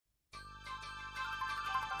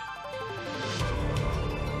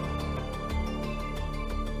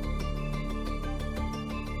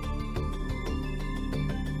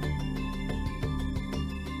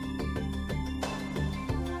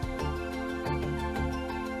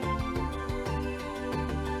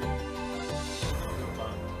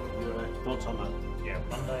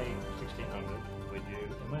say 1600, we do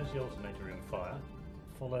emergency alternator room fire,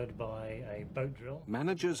 followed by a boat drill.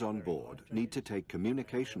 Managers on board need to take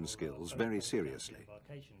communication skills very seriously.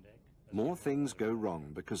 More things go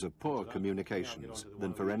wrong because of poor communications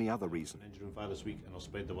than for any other reason. Engine room fire this week, and I'll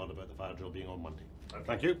spread the word about the fire drill being on Monday.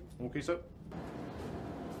 Thank you. Okay, sir.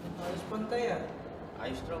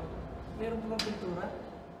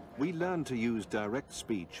 We learn to use direct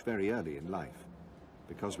speech very early in life.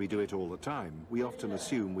 Because we do it all the time, we often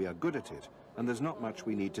assume we are good at it, and there's not much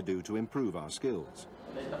we need to do to improve our skills.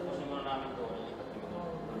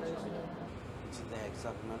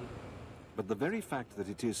 But the very fact that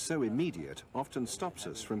it is so immediate often stops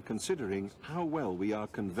us from considering how well we are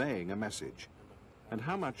conveying a message, and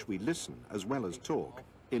how much we listen as well as talk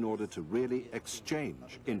in order to really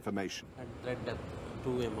exchange information.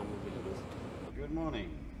 Good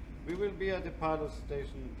morning. We will be at the pilot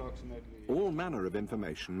station approximately... All manner of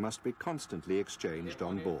information must be constantly exchanged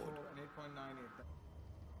on board.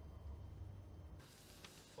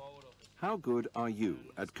 How good are you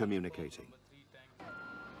at communicating?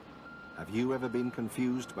 Have you ever been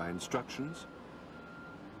confused by instructions?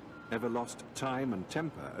 Ever lost time and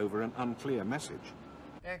temper over an unclear message?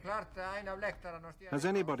 Has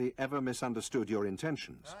anybody ever misunderstood your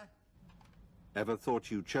intentions? Ever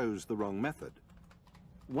thought you chose the wrong method?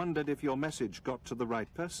 Wondered if your message got to the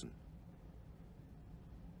right person?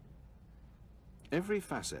 Every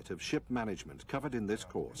facet of ship management covered in this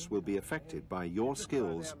course will be affected by your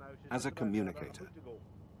skills as a communicator.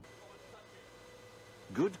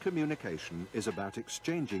 Good communication is about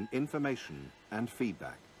exchanging information and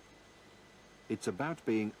feedback. It's about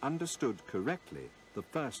being understood correctly the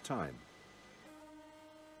first time.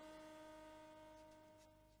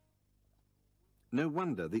 No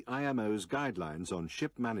wonder the IMO's guidelines on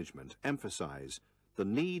ship management emphasize the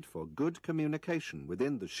need for good communication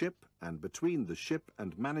within the ship and between the ship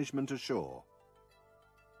and management ashore.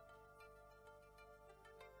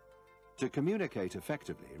 To communicate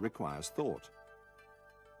effectively requires thought.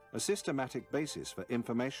 A systematic basis for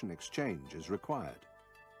information exchange is required.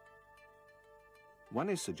 One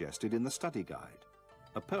is suggested in the study guide,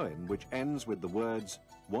 a poem which ends with the words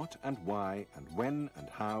what and why and when and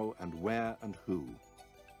how and where and who.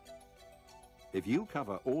 If you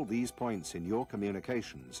cover all these points in your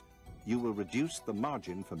communications, you will reduce the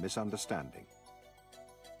margin for misunderstanding.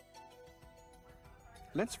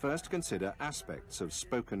 Let's first consider aspects of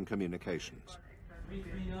spoken communications.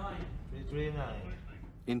 339.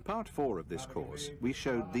 In part 4 of this course, we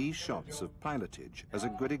showed these shots of pilotage as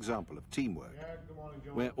a good example of teamwork,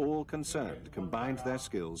 where all concerned combined their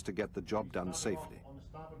skills to get the job done safely.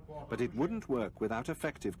 But it wouldn't work without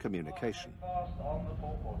effective communication.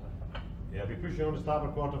 Yeah, be pushing on the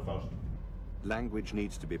starboard quarter first. Language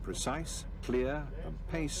needs to be precise, clear, and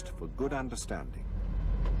paced for good understanding.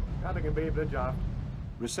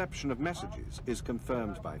 Reception of messages is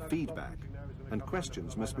confirmed by feedback, and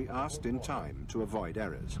questions must be asked in time to avoid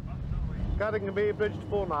errors. Carrick and Bay bridge to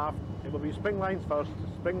fore and aft. It will be spring line first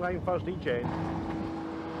each end.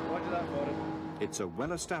 Roger that for it. It's a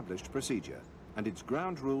well-established procedure, and its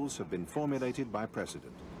ground rules have been formulated by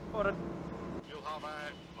precedent. Forward. You'll have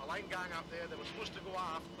a line gang up there that was supposed to go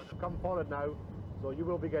aft, but they've come forward now, so you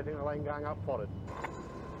will be getting a line gang up forward.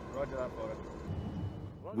 Roger that for it.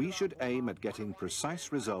 We should aim at getting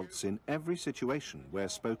precise results in every situation where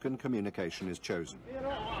spoken communication is chosen.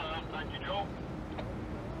 Thank you, Joe.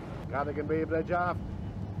 Carrick and Bay bridge aft.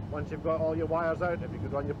 Once you've got all your wires out, if you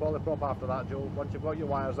could run your polyprop after that, Joe. Once you've got your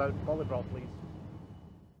wires out, polyprop, please.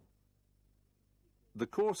 The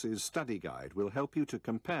course's study guide will help you to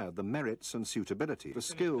compare the merits and suitability of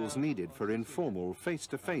skills needed for informal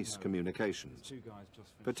face-to-face communications,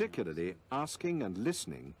 particularly asking and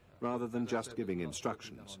listening rather than just giving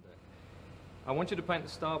instructions. I want you to paint the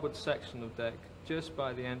starboard section of deck just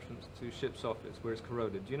by the entrance to ship's office where it's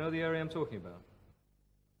corroded. Do you know the area I'm talking about?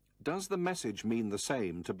 Does the message mean the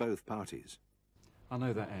same to both parties? I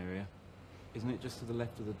know that area. Isn't it just to the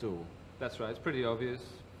left of the door? That's right, it's pretty obvious.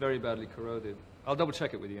 Very badly corroded. I'll double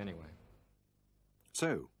check it with you anyway.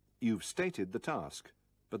 So, you've stated the task,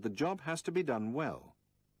 but the job has to be done well.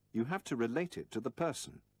 You have to relate it to the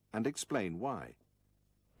person and explain why.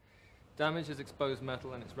 Damage is exposed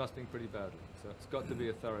metal and it's rusting pretty badly, so it's got to be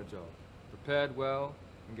a thorough job. Prepared well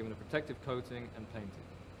and given a protective coating and painted.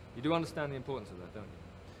 You do understand the importance of that, don't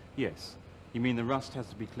you? Yes. You mean the rust has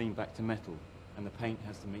to be cleaned back to metal and the paint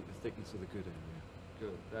has to meet the thickness of the good area.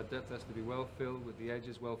 Good. That depth has to be well filled with the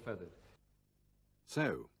edges well feathered.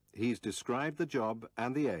 So, he's described the job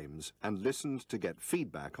and the aims and listened to get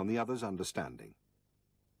feedback on the other's understanding.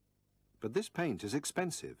 But this paint is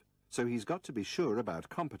expensive, so he's got to be sure about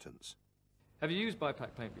competence. Have you used bipack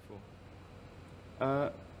paint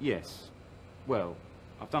before? Yes. Well,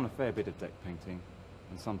 I've done a fair bit of deck painting,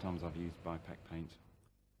 and sometimes I've used bipack paint.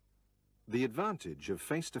 The advantage of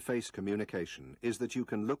face-to-face communication is that you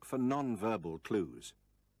can look for non-verbal clues.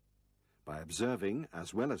 By observing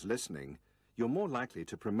as well as listening, you're more likely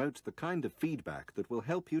to promote the kind of feedback that will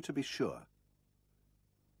help you to be sure.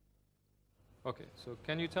 Okay, so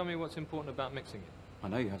can you tell me what's important about mixing it? I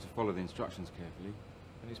know you have to follow the instructions carefully.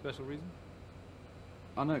 Any special reason?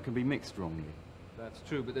 I know it can be mixed wrongly. That's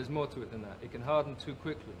true, but there's more to it than that. It can harden too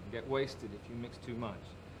quickly and get wasted if you mix too much.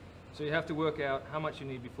 So you have to work out how much you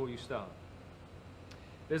need before you start.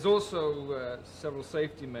 There's also several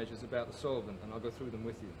safety measures about the solvent, and I'll go through them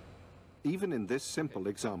with you. Even in this simple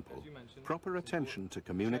example, proper attention to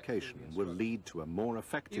communication will lead to a more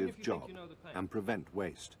effective job and prevent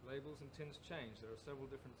waste. Labels and tins change. There are several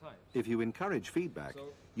different types. If you encourage feedback,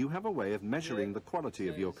 you have a way of measuring the quality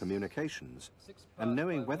of your communications and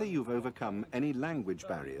knowing whether you've overcome any language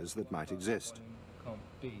barriers that might exist.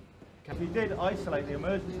 We did isolate the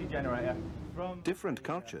emergency generator from... Different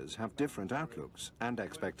cultures have different outlooks and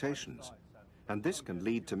expectations, and this can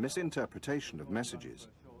lead to misinterpretation of messages.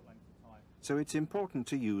 So it's important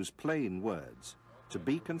to use plain words, to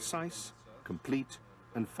be concise, complete,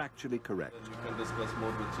 and factually correct. You can discuss more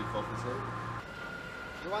with Chief Officer.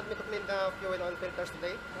 You want me to clean the fuel oil filters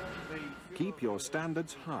today? Keep your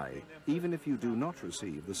standards high, even if you do not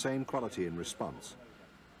receive the same quality in response.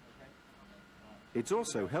 It's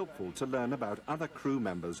also helpful to learn about other crew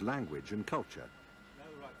members' language and culture.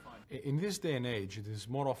 In this day and age, it is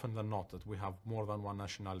more often than not that we have more than one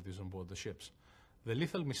nationalities on board the ships. The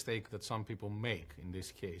lethal mistake that some people make in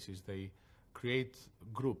this case is they create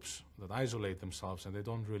groups that isolate themselves and they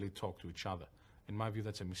don't really talk to each other. In my view,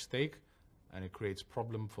 that's a mistake, and it creates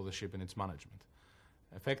problem for the ship and its management.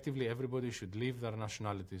 Effectively, everybody should leave their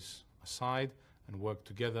nationalities aside and work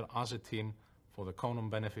together as a team for the common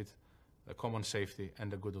benefit, the common safety,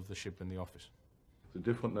 and the good of the ship and the office. The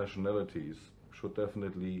different nationalities should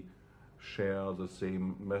definitely share the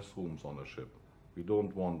same mess rooms on a ship. We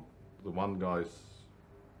don't want the one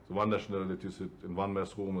nationality to sit in one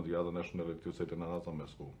mess room and the other nationality to sit in another mess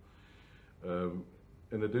room.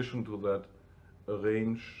 In addition to that,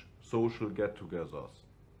 arrange social get-togethers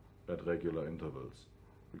at regular intervals,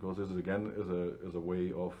 because this is, again is a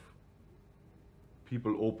way of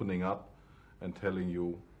people opening up and telling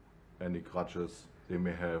you any grudges they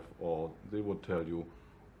may have, or they would tell you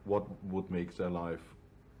what would make their life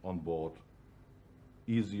on board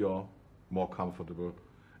easier, more comfortable.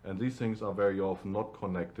 And these things are very often not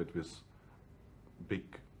connected with big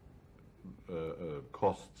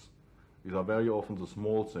costs. These are very often the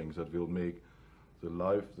small things that will make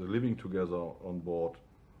the living together on board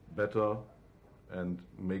better and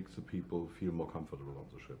make the people feel more comfortable on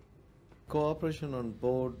the ship. Cooperation on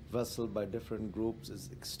board vessel by different groups is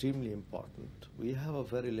extremely important. We have a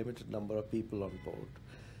very limited number of people on board,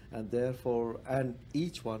 and therefore,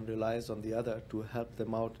 each one relies on the other to help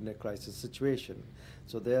them out in a crisis situation.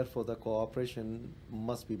 So therefore, the cooperation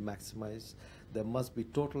must be maximized. There must be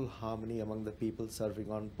total harmony among the people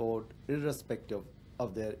serving on board, irrespective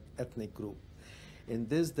of their ethnic group. In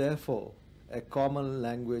this, therefore, a common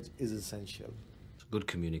language is essential. Good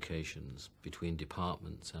communications between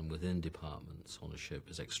departments and within departments on a ship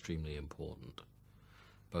is extremely important,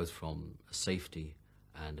 both from a safety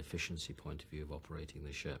and efficiency point of view of operating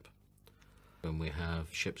the ship. When we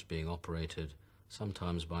have ships being operated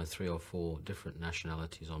sometimes by 3 or 4 different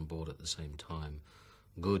nationalities on board at the same time,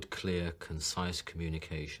 good, clear, concise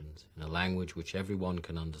communications in a language which everyone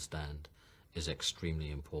can understand is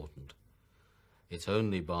extremely important. It's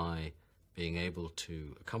only by being able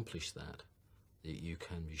to accomplish that that you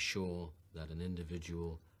can be sure that an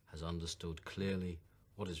individual has understood clearly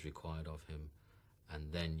what is required of him,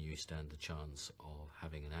 and then you stand the chance of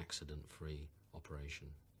having an accident-free operation.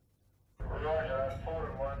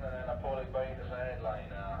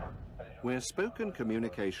 Where spoken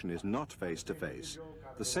communication is not face-to-face,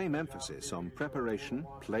 the same emphasis on preparation,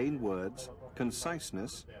 plain words,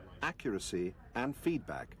 conciseness, accuracy, and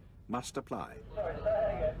feedback must apply.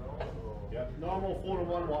 Yeah, normal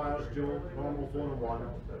 4-to-1 wires, Joe. Normal 4-to-1.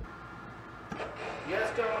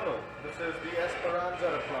 Yes, Terminal. This is the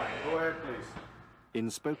Esperanza replying. Go ahead, please. In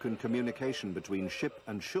spoken communication between ship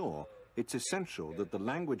and shore, it's essential that the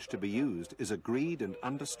language to be used is agreed and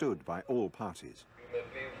understood by all parties. You may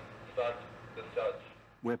please start discharge.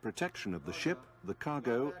 Where protection of the ship, the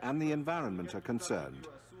cargo, and the environment are concerned,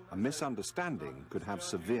 a misunderstanding could have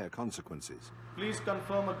severe consequences. Please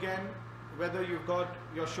confirm again whether you've got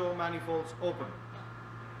your shore manifolds open.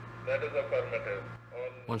 That is affirmative.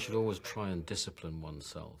 One should always try and discipline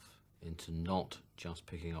oneself into not just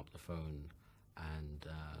picking up the phone and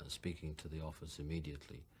speaking to the office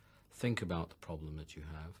immediately. Think about the problem that you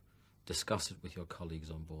have, discuss it with your colleagues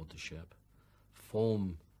on board the ship,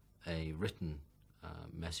 form a written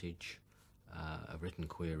message, a written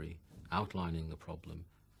query outlining the problem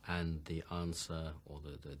and the answer or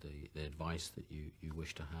the advice that you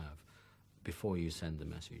wish to have before you send the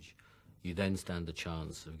message. You then stand the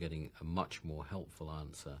chance of getting a much more helpful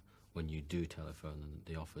answer when you do telephone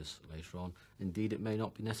the office later on. Indeed, it may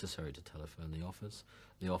not be necessary to telephone the office.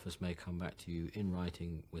 The office may come back to you in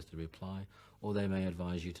writing with the reply, or they may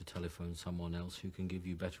advise you to telephone someone else who can give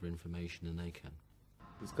you better information than they can.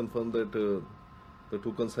 It's confirmed that the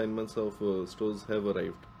 2 consignments of stores have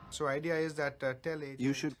arrived. So idea is that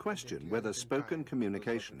you should question whether spoken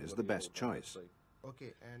communication is the best choice.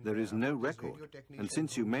 There is no record, and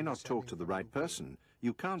since you may not talk to the right person,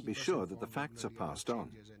 you can't be sure that the facts are passed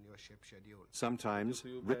on. Sometimes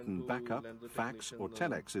written backup, fax or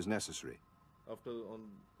telex is necessary.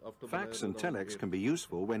 Fax and telex can be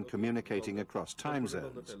useful when communicating across time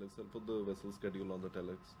zones. I'll put the vessel schedule on the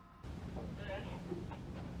telex.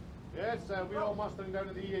 Yes, we're all mustering down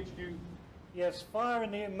to the EHQ. Yes, fire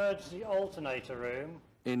in the emergency alternator room.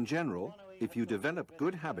 In general, if you develop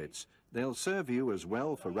good habits, they'll serve you as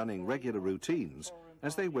well for running regular routines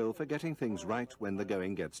as they will for getting things right when the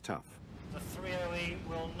going gets tough. The 30E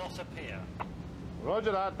will not appear.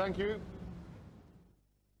 Roger that, thank you.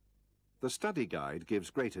 The study guide gives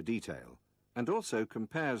greater detail and also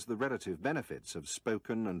compares the relative benefits of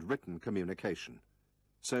spoken and written communication.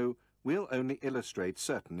 So we'll only illustrate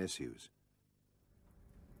certain issues.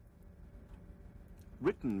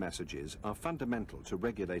 Written messages are fundamental to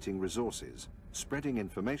regulating resources, spreading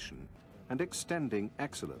information, and extending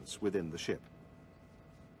excellence within the ship.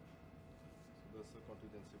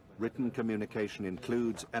 Written communication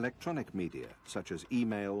includes electronic media, such as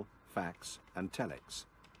email, fax, and telex.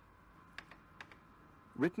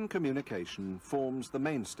 Written communication forms the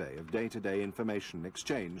mainstay of day-to-day information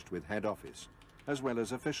exchanged with head office, as well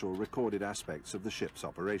as official recorded aspects of the ship's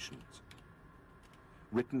operations.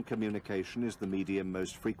 Written communication is the medium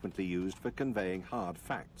most frequently used for conveying hard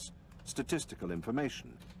facts, statistical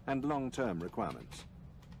information, and long-term requirements.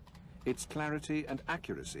 Its clarity and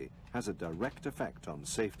accuracy has a direct effect on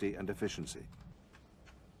safety and efficiency.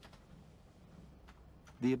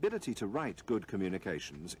 The ability to write good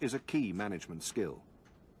communications is a key management skill.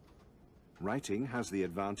 Writing has the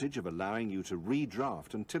advantage of allowing you to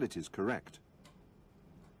redraft until it is correct.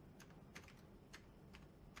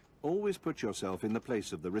 Always put yourself in the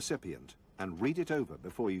place of the recipient and read it over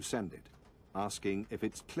before you send it, asking if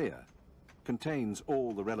it's clear, contains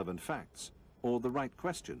all the relevant facts, or the right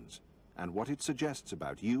questions, and what it suggests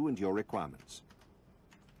about you and your requirements.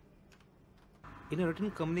 In a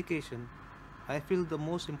written communication, I feel the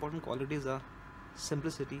most important qualities are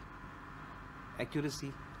simplicity,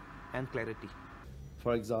 accuracy, and clarity.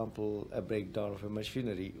 For example, a breakdown of a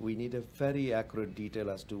machinery, we need a very accurate detail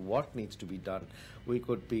as to what needs to be done. We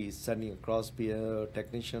could be sending across a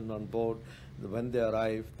technician on board. When they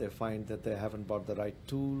arrive, they find that they haven't bought the right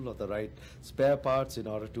tool or the right spare parts in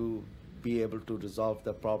order to be able to resolve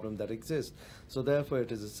the problem that exists. So therefore,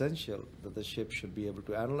 it is essential that the ship should be able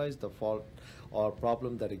to analyze the fault or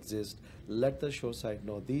problem that exists, let the shoreside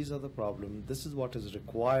know these are the problems, this is what is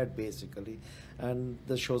required basically, and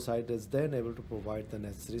the shoreside is then able to provide the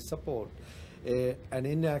necessary support. An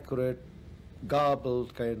inaccurate,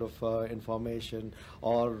 garbled kind of information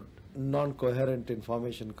or non-coherent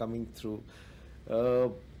information coming through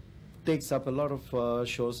takes up a lot of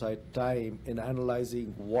shoreside time in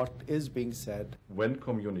analyzing what is being said. When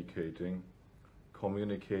communicating,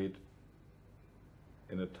 communicate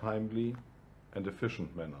in a timely and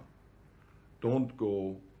efficient manner. Don't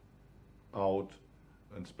go out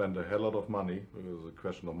and spend a hell lot of money, because it's a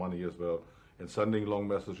question of money as well, in sending long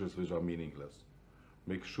messages which are meaningless.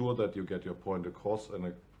 Make sure that you get your point across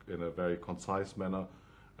in a very concise manner,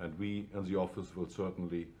 and we in the office will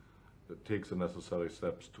certainly take the necessary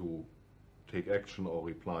steps to take action or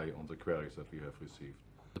reply on the queries that we have received.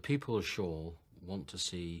 The people ashore want to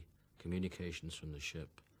see communications from the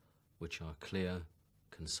ship which are clear,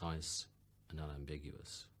 concise, and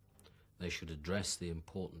unambiguous. They should address the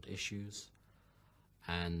important issues,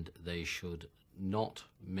 and they should not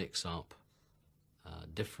mix up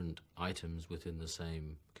different items within the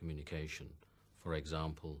same communication. For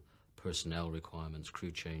example, personnel requirements,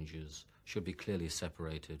 crew changes should be clearly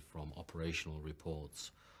separated from operational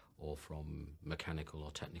reports or from mechanical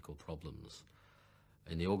or technical problems.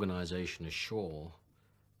 In the organization ashore,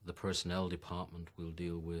 the personnel department will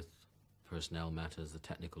deal with personnel matters, the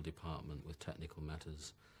technical department with technical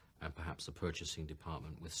matters, and perhaps the purchasing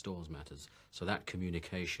department with stores matters. So that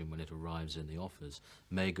communication, when it arrives in the office,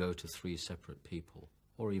 may go to 3 separate people,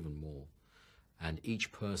 or even more. And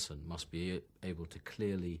each person must be able to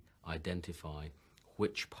clearly identify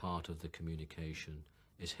which part of the communication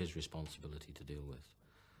is his responsibility to deal with.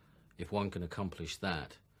 If one can accomplish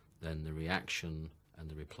that, then the reaction and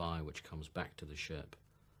the reply which comes back to the ship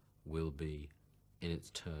will be, in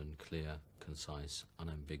its turn, clear, concise,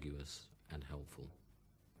 unambiguous, and helpful.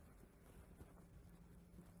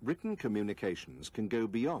 Written communications can go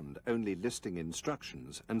beyond only listing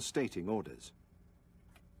instructions and stating orders.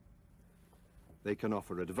 They can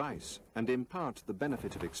offer advice and impart the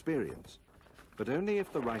benefit of experience, but only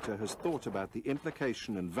if the writer has thought about the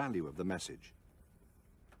implication and value of the message.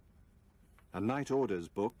 A night orders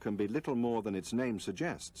book can be little more than its name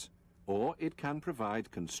suggests, or it can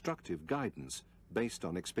provide constructive guidance based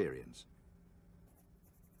on experience.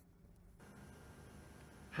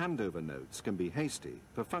 Handover notes can be hasty,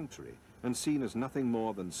 perfunctory, and seen as nothing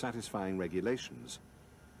more than satisfying regulations,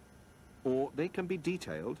 or they can be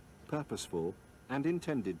detailed, purposeful, and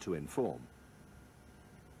intended to inform.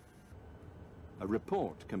 A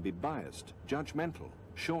report can be biased, judgmental,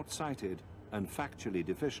 short-sighted, and factually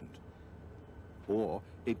deficient. Or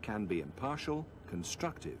it can be impartial,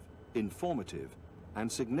 constructive, informative,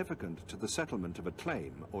 and significant to the settlement of a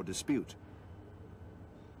claim or dispute.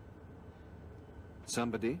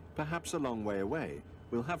 Somebody, perhaps a long way away,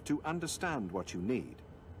 will have to understand what you need.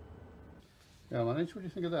 Yeah, Manage, what do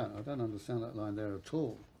you think of that? I don't understand that line there at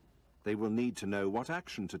all. They will need to know what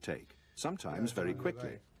action to take, sometimes very quickly.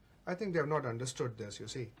 Right. I think they have not understood this, you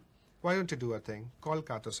see. Why don't you do a thing? Call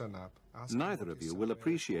Katasan up. Neither of you will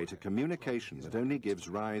appreciate a communication that only gives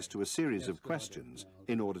rise to a series of questions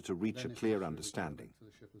in order to reach a clear understanding.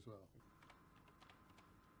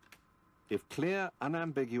 If clear,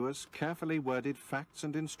 unambiguous, carefully worded facts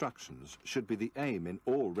and instructions should be the aim in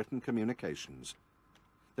all written communications,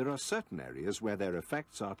 there are certain areas where their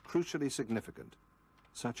effects are crucially significant,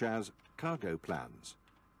 such as cargo plans.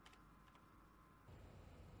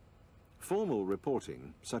 Formal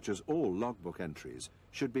reporting, such as all logbook entries,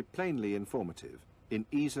 should be plainly informative, in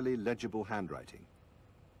easily legible handwriting.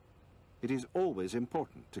 It is always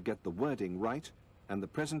important to get the wording right and the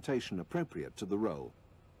presentation appropriate to the role.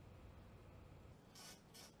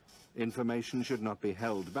 Information should not be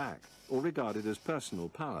held back or regarded as personal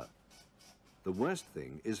power. The worst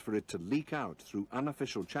thing is for it to leak out through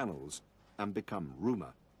unofficial channels and become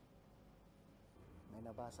rumor.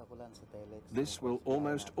 This will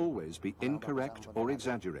almost always be incorrect or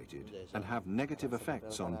exaggerated and have negative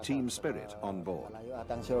effects on team spirit on board.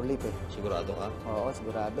 Sigurado ka? Oo,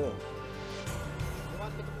 sigurado eh. You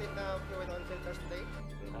want me to clean the fuel on filters today?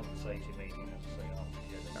 We'll have the safety meeting, as I say,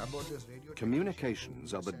 after About this radio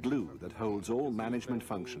Communications are the glue that holds all management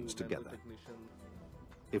functions together.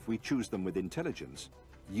 If we choose them with intelligence,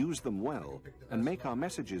 use them well, and make our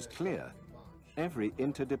messages clear, every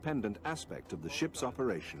interdependent aspect of the ship's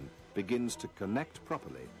operation begins to connect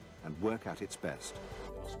properly and work at its best.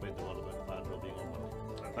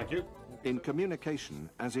 Thank you. In communication,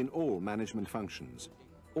 as in all management functions,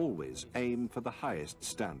 always aim for the highest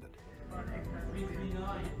standard.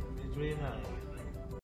 339.